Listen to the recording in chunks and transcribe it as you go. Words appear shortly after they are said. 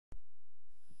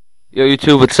Yo,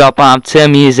 YouTube, what's up? I'm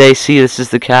Tim. He's AC. This is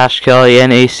the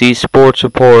kashkellyandac Sports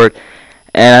Report.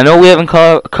 And I know we haven't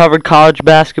covered college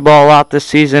basketball a lot this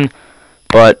season,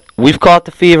 but we've caught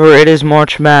the fever. It is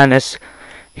March Madness.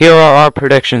 Here are our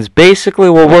predictions. Basically,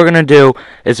 what we're going to do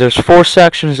is there's 4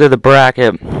 sections of the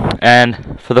bracket,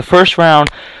 and for the first round,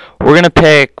 we're going to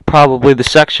pick probably the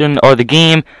section or the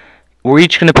game. We're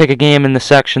each going to pick a game in the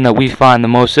section that we find the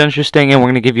most interesting, and we're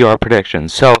going to give you our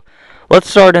predictions. So, let's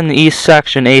start in the East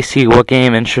section. AC, what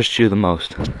game interests you the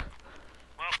most? Well,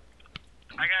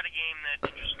 I got a game that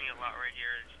interests me a lot right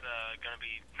here. It's going to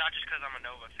be, not just because I'm a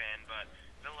Nova fan, but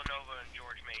Villanova and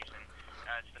George Mason.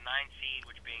 It's the 9 seed,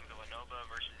 which being Villanova,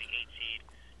 versus the 8 seed,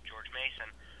 George Mason.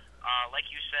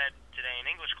 Like you said today in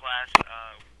English class,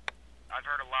 I've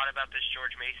heard a lot about this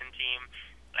George Mason team,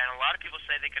 and a lot of people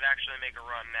say they could actually make a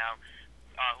run. Now,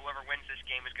 whoever wins this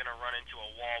game is going to run into a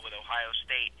wall with Ohio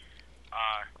State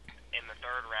in the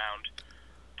 3rd round,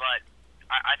 but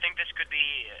I think this could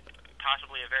be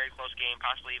possibly a very close game,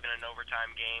 possibly even an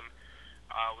overtime game.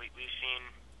 We've seen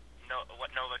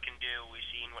what Nova can do. We've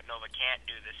seen what Nova can't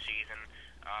do this season.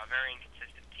 Very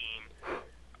inconsistent team.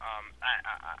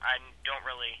 I don't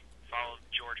really follow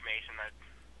George Mason. They're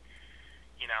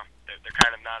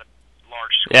kind of not a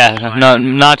large school. Yeah,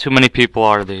 not too many people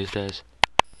are these days.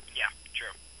 Yeah,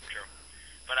 true.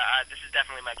 But this is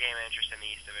definitely my game of interest in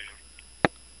the East Division.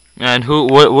 And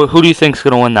who do you think's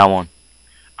going to win that one?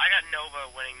 I got Nova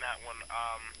winning that one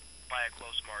by a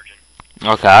close margin.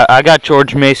 Okay, I got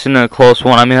George Mason in a close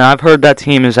one. I mean, I've heard that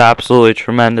team is absolutely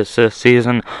tremendous this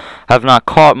season. I've not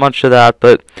caught much of that,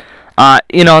 but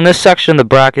in this section of the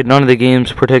bracket, none of the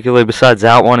games particularly besides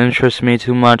that one interests me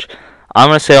too much. I'm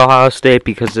going to say Ohio State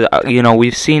because,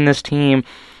 we've seen this team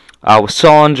with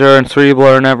Solinger and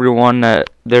Threebler and everyone that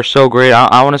they're so great.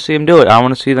 I want to see them do it. I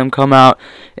want to see them come out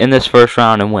in this first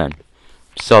round and win.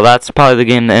 So that's probably the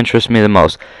game that interests me the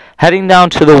most. Heading down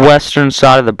to the western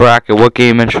side of the bracket, what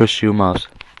game interests you most?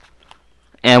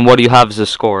 And what do you have as a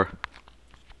score?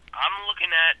 I'm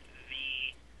looking at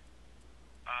the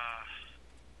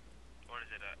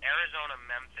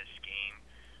Arizona-Memphis game.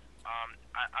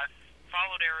 I've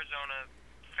followed Arizona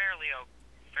fairly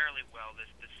well this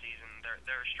season.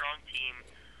 They're a strong team.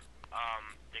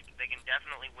 They can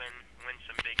definitely win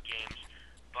some big games,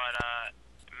 but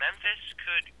Memphis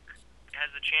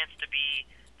has a chance to be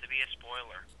a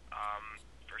spoiler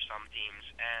for some teams,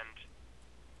 and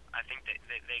I think that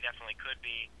they definitely could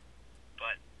be.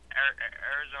 But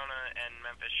Arizona and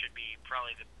Memphis should be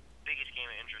probably the biggest game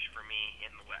of interest for me in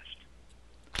the West,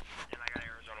 and I got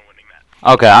Arizona winning that.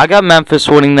 Okay, I got Memphis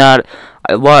winning that.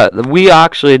 We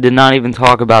actually did not even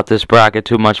talk about this bracket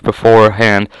too much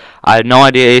beforehand. I had no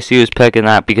idea AC was picking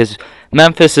that because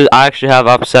Memphis I actually have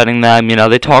upsetting them.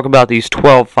 They talk about these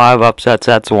 12-5 upsets.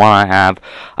 That's the one I have.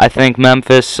 I think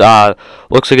Memphis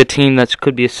looks like a team that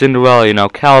could be a Cinderella.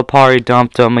 Calipari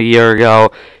dumped them a year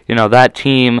ago. That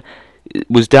team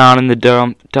was down in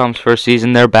the dumps for a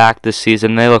season. They're back this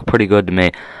season. They look pretty good to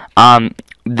me.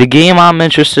 The game I'm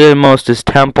interested in most is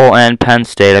Temple and Penn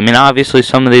State. I mean, obviously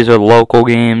some of these are local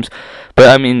games, but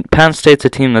I mean, Penn State's a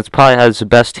team that's probably has the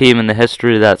best team in the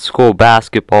history of that school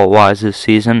basketball-wise this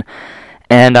season.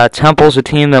 And Temple's a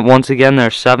team that, once again,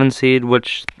 they're 7 seed,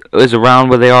 which is around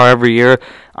where they are every year.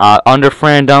 Under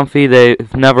Fran Dunphy,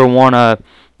 they've never won a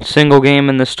single game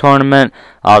in this tournament.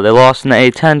 They lost in the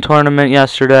A-10 tournament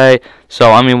yesterday.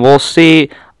 So, I mean, we'll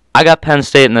see. I got Penn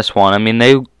State in this one. I mean,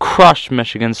 they crushed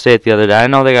Michigan State the other day. I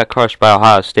know they got crushed by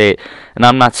Ohio State, and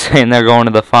I'm not saying they're going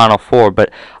to the Final Four,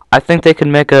 but I think they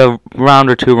can make a round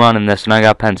or 2 run in this, and I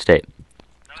got Penn State.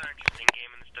 Another interesting game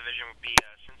in this division would be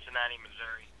Cincinnati,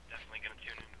 Missouri. Definitely going to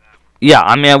tune into that one. Yeah,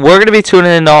 I mean, we're going to be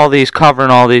tuning into all these, covering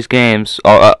all these games,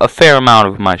 a fair amount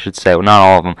of them, I should say, well, not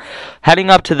all of them. Heading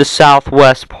up to the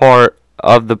southwest part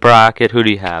of the bracket, who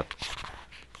do you have?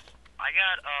 I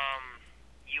got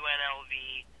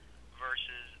UNLV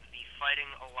versus the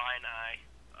Fighting Illini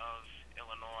of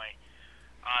Illinois.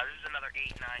 This is another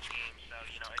 8-9 game, so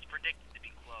it's predicted to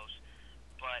be close.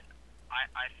 But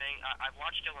I think I've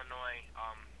watched Illinois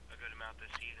a good amount this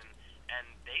season, and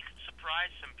they could surprise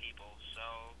some people.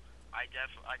 So I'm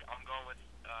going with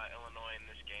Illinois in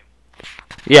this game.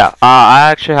 Yeah, I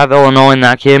actually have Illinois in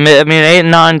that game. I mean,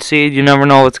 8-9 seed, you never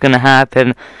know what's going to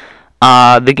happen.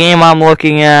 The game I'm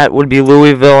looking at would be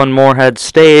Louisville and Morehead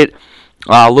State.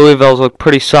 Louisville's looked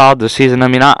pretty solid this season. I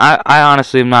mean, I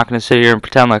honestly am not going to sit here and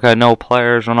pretend like I know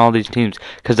players on all these teams,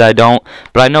 because I don't.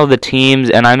 But I know the teams,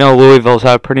 and I know Louisville's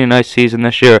had a pretty nice season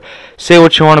this year. Say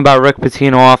what you want about Rick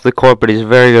Pitino off the court, but he's a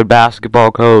very good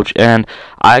basketball coach, and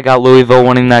I got Louisville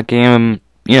winning that game.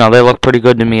 They look pretty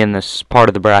good to me in this part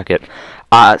of the bracket.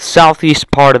 Southeast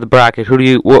part of the bracket.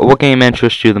 What game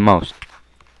interests you the most?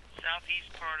 Southeast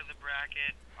part of the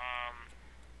bracket.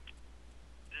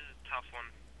 This is a tough one,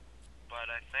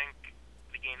 but I think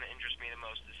the game that interests me the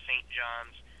most is St.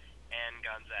 John's and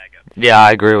Gonzaga. Yeah,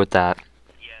 I agree with that.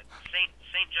 Yeah, St.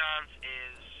 John's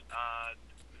is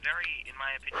in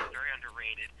my opinion, very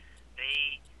underrated.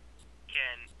 They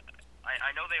can.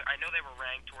 I know they were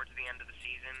ranked towards the end of the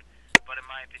season, but in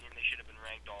my opinion, they should have been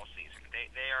ranked all season.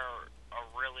 They are a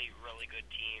really good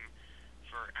team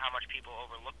for how much people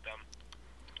overlook them,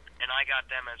 and I got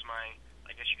them as my,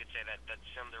 I guess you could say that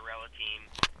Cinderella team.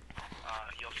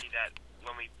 You'll see that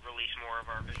when we release more of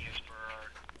our videos for our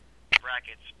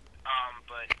brackets.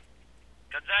 But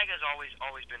Gonzaga has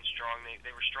always been strong.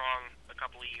 They were strong a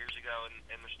couple of years ago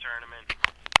in this tournament.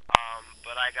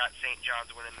 But I got St.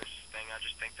 John's winning this thing. I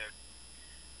just think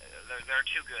they're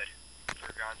too good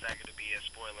for Gonzaga to be a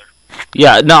spoiler.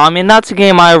 Yeah, no, I mean, that's a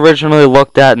game I originally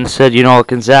looked at and said,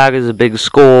 Gonzaga is a big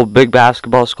school, big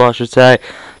basketball school, I should say.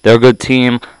 They're a good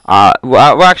team.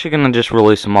 We're actually going to just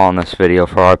release them all in this video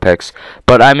for our picks.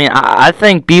 But, I mean, I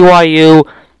think BYU,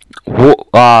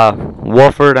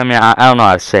 Wofford, I mean, I don't know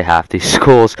how to say half these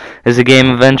schools, is a game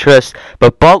of interest.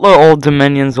 But Butler Old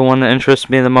Dominion's the one that interests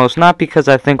me the most. Not because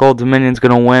I think Old Dominion's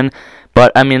going to win,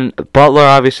 but, I mean, Butler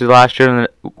obviously last year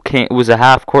was a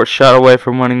half-court shot away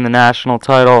from winning the national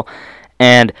title.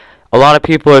 And a lot of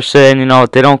people are saying,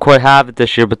 they don't quite have it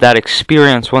this year, but that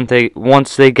experience,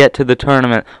 once they get to the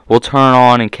tournament, will turn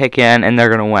on and kick in, and they're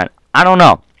going to win. I don't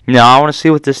know. I want to see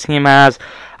what this team has.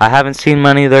 I haven't seen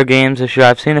many of their games this year.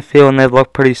 I've seen a few, and they've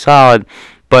looked pretty solid.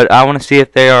 But I want to see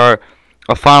if they are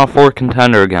a Final Four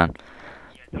contender again.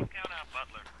 Yeah, don't count out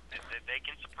Butler. They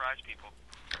can surprise people.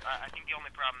 I think the only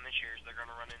problem this year is they're going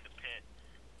to run into Pitt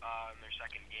in their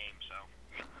second game.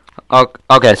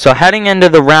 So. Okay, so heading into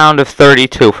the round of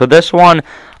 32. For this one,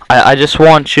 I just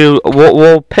want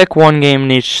we'll pick one game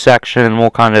in each section, and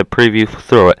we'll kind of preview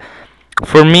through it.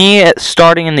 For me,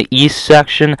 starting in the East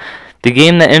section, the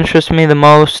game that interests me the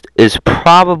most is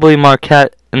probably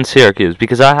Marquette and Syracuse,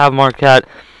 because I have Marquette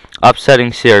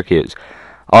upsetting Syracuse,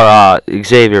 or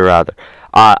Xavier rather.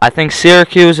 I think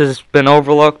Syracuse has been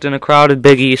overlooked in a crowded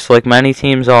Big East like many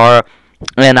teams are,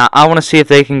 and I want to see if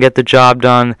they can get the job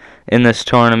done in this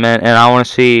tournament, and I want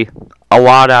to see a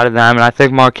lot out of them, and I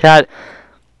think Marquette,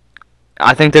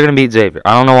 I think they're going to beat Xavier.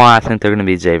 I don't know why I think they're going to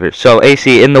beat Xavier. So,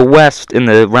 AC, in the West, in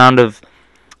the round of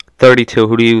 32,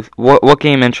 what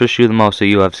game interests you the most that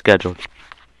you have scheduled?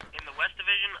 In the West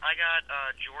Division, I got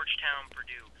Georgetown,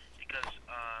 Purdue, because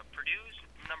Purdue's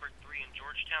number 3 and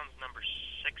Georgetown's number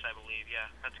 6, I believe.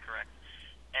 Yeah, that's correct.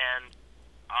 And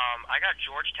I got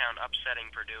Georgetown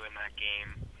upsetting Purdue in that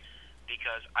game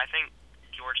because I think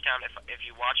Georgetown, if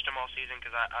you watched them all season,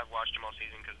 because I've watched them all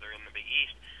season because they're in the Big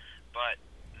East, but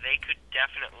they could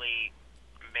definitely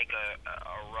make a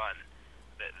run.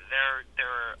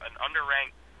 They're an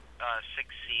underranked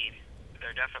 6th seed.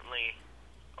 They're definitely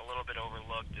a little bit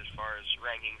overlooked as far as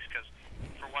rankings because,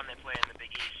 for one, they play in the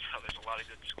Big East, so there's a lot of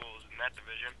good schools in that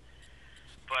division.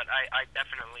 But I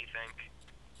definitely think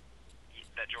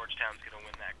that Georgetown's going to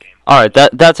win that game. All right,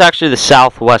 that's actually the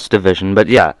Southwest Division, but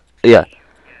yeah.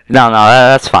 No,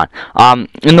 that's fine.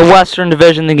 In the Western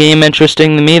Division, the game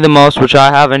interesting to me the most, which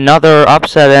I have another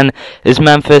upset in, is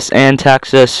Memphis and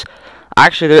Texas.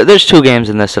 Actually, there's two games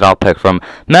in this that I'll pick from.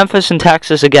 Memphis and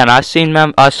Texas, again, I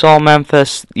saw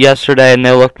Memphis yesterday, and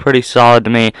they looked pretty solid to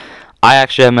me. I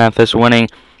actually have Memphis winning,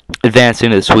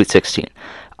 advancing to the Sweet 16.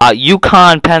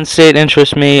 UConn, Penn State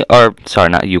interests me, or, sorry,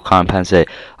 not UConn, Penn State.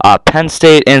 Penn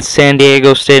State and San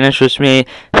Diego State interests me,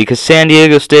 because San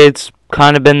Diego State's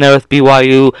kind of been there with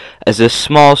BYU as a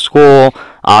small school.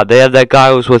 They have that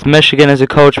guy who was with Michigan as a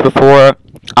coach before.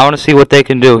 I want to see what they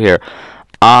can do here.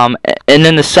 And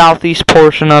in the southeast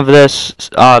portion of this,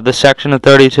 the section of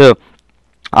 32,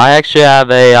 I actually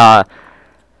have a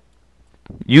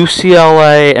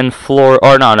UCLA and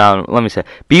let me say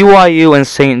BYU and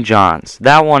St. John's.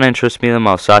 That one interests me the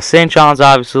most. St. John's,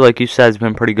 obviously, like you said, has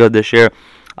been pretty good this year.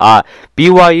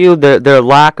 BYU, their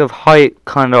lack of height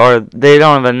or they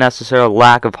don't have a necessary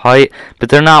lack of height, but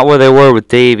they're not where they were with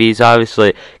Davies,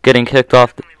 obviously, getting kicked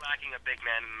off. Lacking a big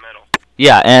man in the middle.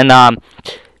 Yeah, and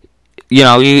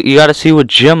you got to see what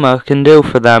Jimma can do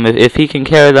for them. If he can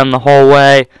carry them the whole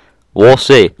way, we'll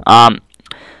see.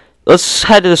 Let's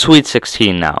head to the Sweet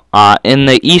 16 now. In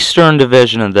the Eastern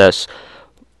Division of this,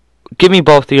 give me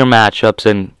both of your matchups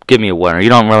and give me a winner. You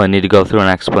don't really need to go through an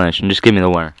explanation. Just give me the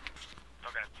winner.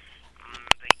 Okay.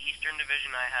 The Eastern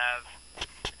Division I have,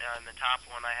 in the top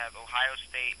one I have Ohio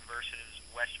State versus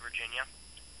West Virginia.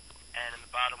 And in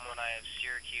the bottom one I have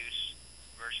Syracuse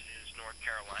versus versus North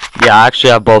Carolina. Yeah, I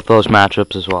actually have both those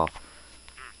matchups as well.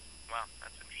 Wow,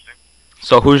 that's interesting.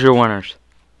 So who's your winners?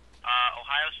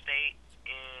 Ohio State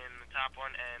in the top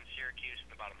one and Syracuse in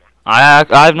the bottom one.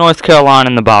 I have North Carolina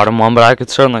in the bottom one, but I could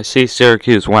certainly see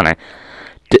Syracuse winning.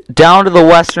 Down to the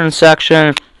western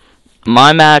section,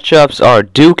 my matchups are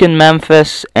Duke and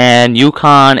Memphis and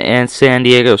UConn and San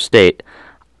Diego State.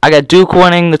 I got Duke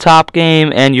winning the top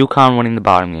game and UConn winning the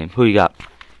bottom game. Who you got?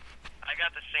 I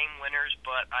got the same winners,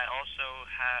 but I also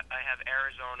have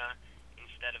Arizona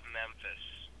instead of Memphis.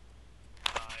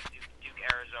 Duke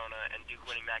Arizona and Duke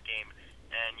winning that game,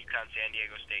 and UConn San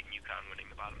Diego State and UConn winning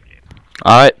the bottom game.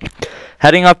 All right.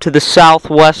 Heading up to the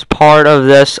southwest part of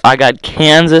this, I got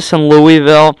Kansas and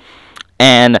Louisville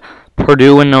and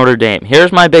Purdue and Notre Dame.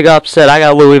 Here's my big upset. I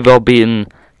got Louisville beating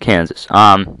Kansas.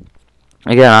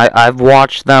 Again, I've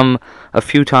watched them a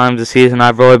few times this season.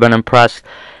 I've really been impressed.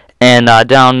 And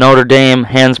down Notre Dame,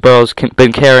 Hansborough's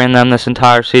been carrying them this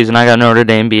entire season. I got Notre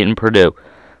Dame beating Purdue.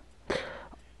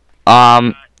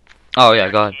 Oh yeah,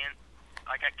 go ahead.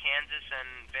 I got Kansas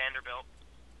and Vanderbilt,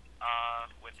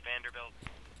 with Vanderbilt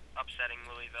upsetting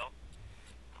Louisville,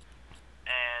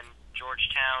 and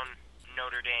Georgetown,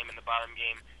 Notre Dame in the bottom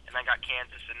game, and I got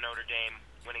Kansas and Notre Dame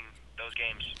winning those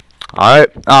games.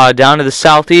 Alright, down to the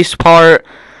southeast part,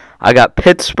 I got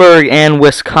Pittsburgh and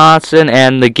Wisconsin,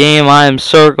 and the game I am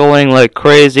circling like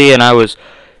crazy, and I was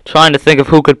trying to think of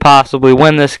who could possibly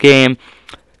win this game.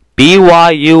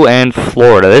 BYU and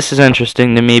Florida. This is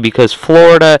interesting to me because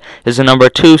Florida is a number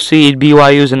 2 seed,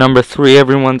 BYU is a number 3.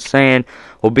 Everyone's saying,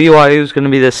 well, BYU is going to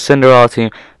be this Cinderella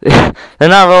team. They're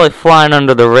not really flying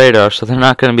under the radar, so they're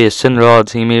not going to be a Cinderella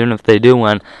team even if they do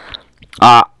win.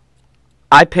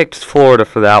 I picked Florida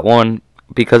for that one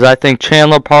because I think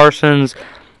Chandler Parsons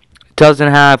doesn't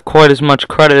have quite as much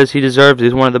credit as he deserves.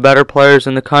 He's one of the better players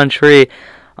in the country.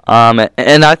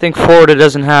 And I think Florida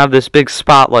doesn't have this big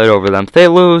spotlight over them. If they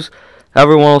lose,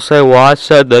 everyone will say, well, I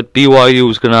said that BYU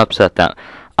was going to upset them.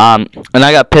 And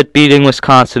I got Pitt beating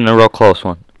Wisconsin in a real close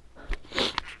one. So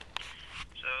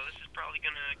this is probably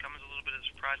going to come as a little bit of a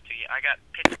surprise to you. I got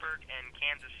Pittsburgh and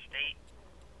Kansas State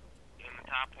in the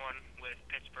top one, with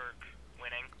Pittsburgh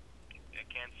winning,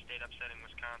 Kansas State upsetting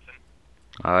Wisconsin.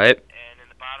 All right. And in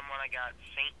the bottom one, I got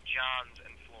St. John's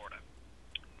and Florida.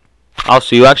 Oh,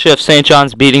 so you actually have St.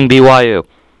 John's beating BYU.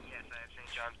 Yes, I have St.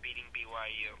 John's beating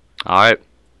BYU. All right.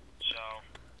 So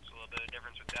it's a little bit of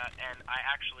difference with that. And I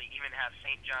actually even have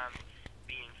St. John's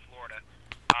beating Florida.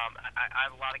 I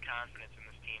have a lot of confidence in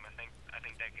this team. I think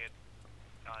they could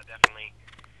definitely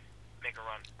make a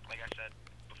run, like I said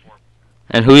before.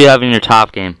 And who you have in your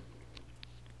top game?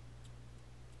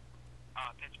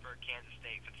 Pittsburgh, Kansas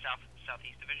State for the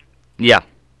Southeast Division. Yeah.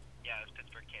 Yeah, it's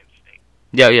Pittsburgh, Kansas State.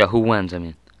 Yeah. Who wins? I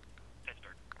mean.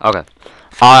 Pittsburgh. Okay.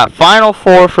 Final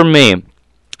four for me.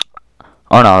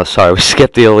 Oh no, sorry, we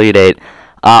skipped the Elite Eight.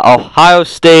 Ohio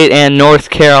State and North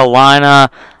Carolina.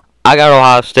 I got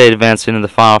Ohio State advancing to the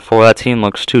Final Four. That team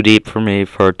looks too deep for me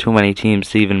for too many teams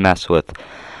to even mess with.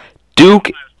 Duke.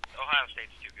 Ohio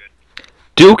State's too good.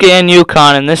 Duke and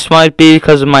UConn, and this might be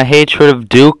because of my hatred of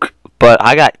Duke, but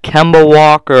I got Kemba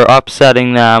Walker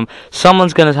upsetting them.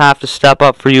 Someone's going to have to step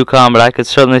up for UConn, but I could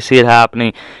certainly see it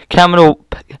happening. Kemba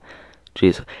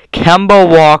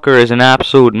Walker is an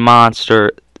absolute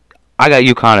monster. I got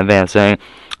UConn advancing.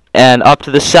 And up to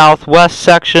the southwest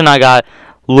section, I got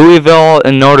Louisville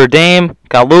and Notre Dame.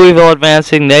 Got Louisville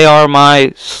advancing. They are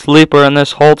my sleeper in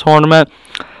this whole tournament.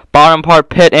 Bottom part,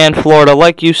 Pitt and Florida.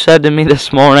 Like you said to me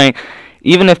this morning,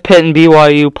 even if Pitt and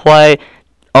BYU play,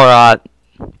 or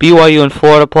BYU and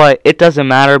Florida play, it doesn't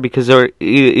matter because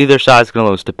either side's going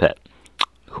to lose to Pitt.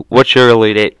 What's your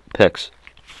Elite Eight picks?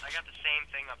 I got the same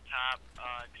thing up top,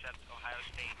 except Ohio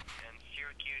State and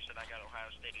Syracuse, and I got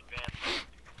Ohio State advancing.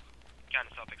 Kind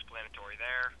of self-explanatory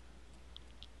there.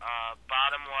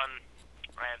 Bottom one,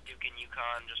 I have Duke and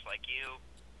UConn, just like you.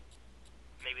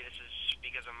 Maybe this is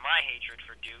because of my hatred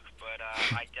for Duke, but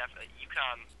I definitely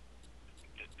UConn.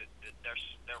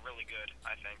 They're really good,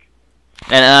 I think.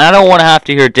 And I don't want to have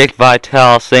to hear Dick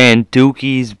Vitale saying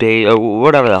Dookie's bait or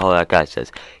whatever the hell that guy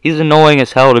says. He's annoying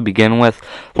as hell to begin with,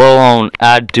 let alone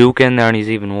add Duke in there and he's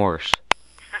even worse.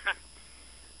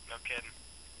 No kidding.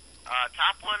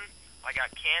 Top one, I got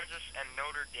Kansas and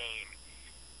Notre Dame.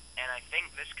 And I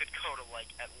think this could go to like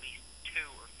at least 2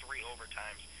 or 3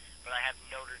 overtimes. But I have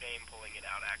Notre Dame pulling it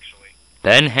out, actually.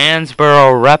 Ben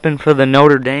Hansborough repping for the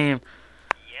Notre Dame.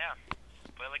 Yeah.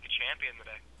 Play like a champion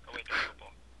today. Oh, wait, that's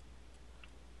football.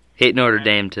 Hate Notre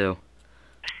Dame, too.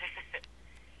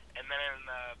 And then in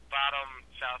the bottom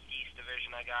southeast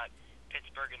division, I got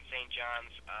Pittsburgh and St.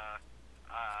 John's.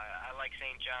 I like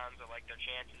St. John's. I like their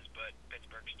chances, but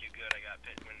Pittsburgh's too good. I got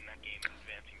Pitt winning that game and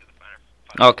advancing to the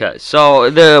final. Okay,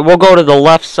 so we'll go to the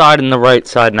left side and the right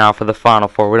side now for the Final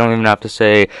Four. We don't even have to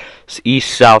say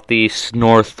east, southeast,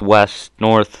 north, west,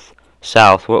 north,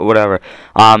 south, whatever.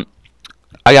 I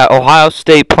got Ohio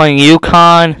State playing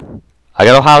UConn. I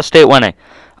got Ohio State winning.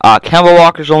 Campbell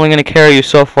Walker's only going to carry you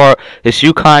so far. This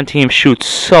UConn team shoots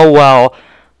so well.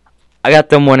 I got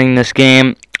them winning this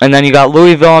game. And then you got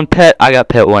Louisville and Pitt. I got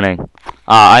Pitt winning.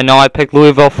 I know I picked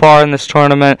Louisville far in this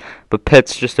tournament, but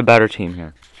Pitt's just a better team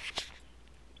here.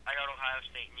 I got Ohio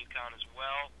State and UConn as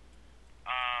well.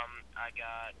 I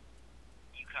got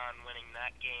UConn winning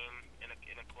that game in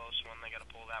a close one. They got to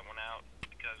pull that one out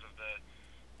because of the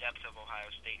depth of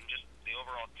Ohio State and just the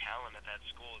overall talent at that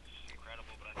school. It's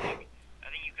incredible, but I think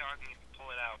UConn can pull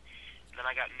it out. And then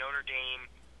I got Notre Dame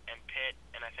and Pitt,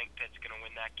 and I think Pitt's going to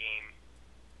win that game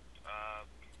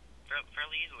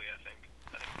fairly easily, I think.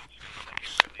 I think Pitt's going to win that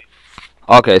game fairly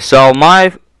easily. Okay, so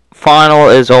my final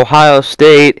is Ohio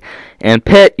State and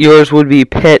Pitt. Yours would be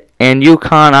Pitt and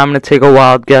UConn. I'm going to take a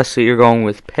wild guess that you're going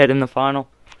with Pitt in the final.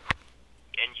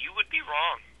 And you would be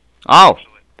wrong. Oh.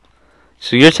 Actually.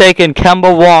 So you're taking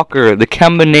Kemba Walker, the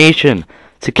Kemba Nation,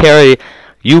 to carry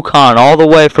UConn all the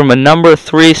way from a number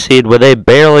 3 seed where they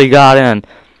barely got in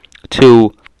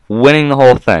to winning the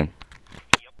whole thing.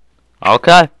 Yep.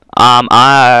 Okay.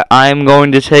 I'm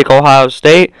going to take Ohio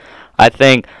State. I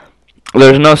think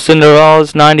there's no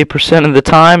Cinderellas 90% of the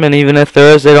time, and even if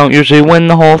there is, they don't usually win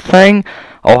the whole thing.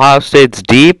 Ohio State's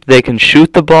deep. They can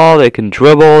shoot the ball. They can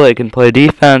dribble. They can play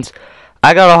defense.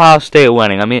 I got Ohio State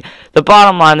winning. I mean, the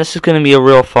bottom line, this is going to be a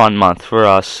real fun month for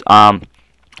us.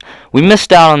 We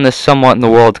missed out on this somewhat in the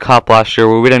World Cup last year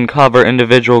where we didn't cover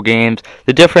individual games.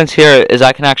 The difference here is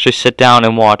I can actually sit down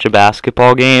and watch a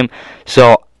basketball game.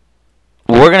 So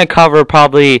we're going to cover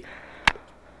probably,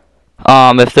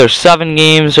 if there's 7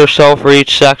 games or so for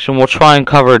each section, we'll try and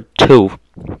cover 2.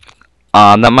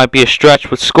 That might be a stretch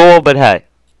with school, but hey,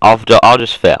 I'll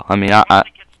just fail. I mean, Once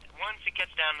it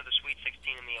gets down to the Sweet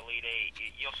 16 and the Elite 8,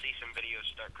 you'll see some videos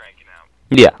start cranking out.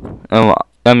 Yeah.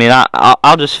 I mean,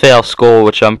 I'll just fail school,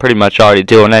 which I'm pretty much already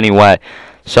doing anyway.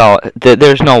 So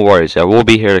there's no worries there. We'll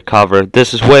be here to cover.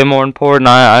 This is way more important.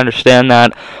 I understand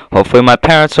that. Hopefully my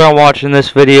parents aren't watching this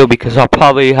video because I'll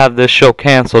probably have this show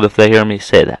canceled if they hear me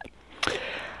say that.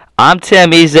 I'm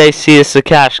Tim EZAC. It's the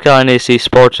Kashkelly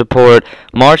Sports Report.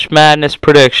 March Madness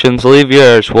predictions. Leave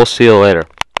yours. We'll see you later.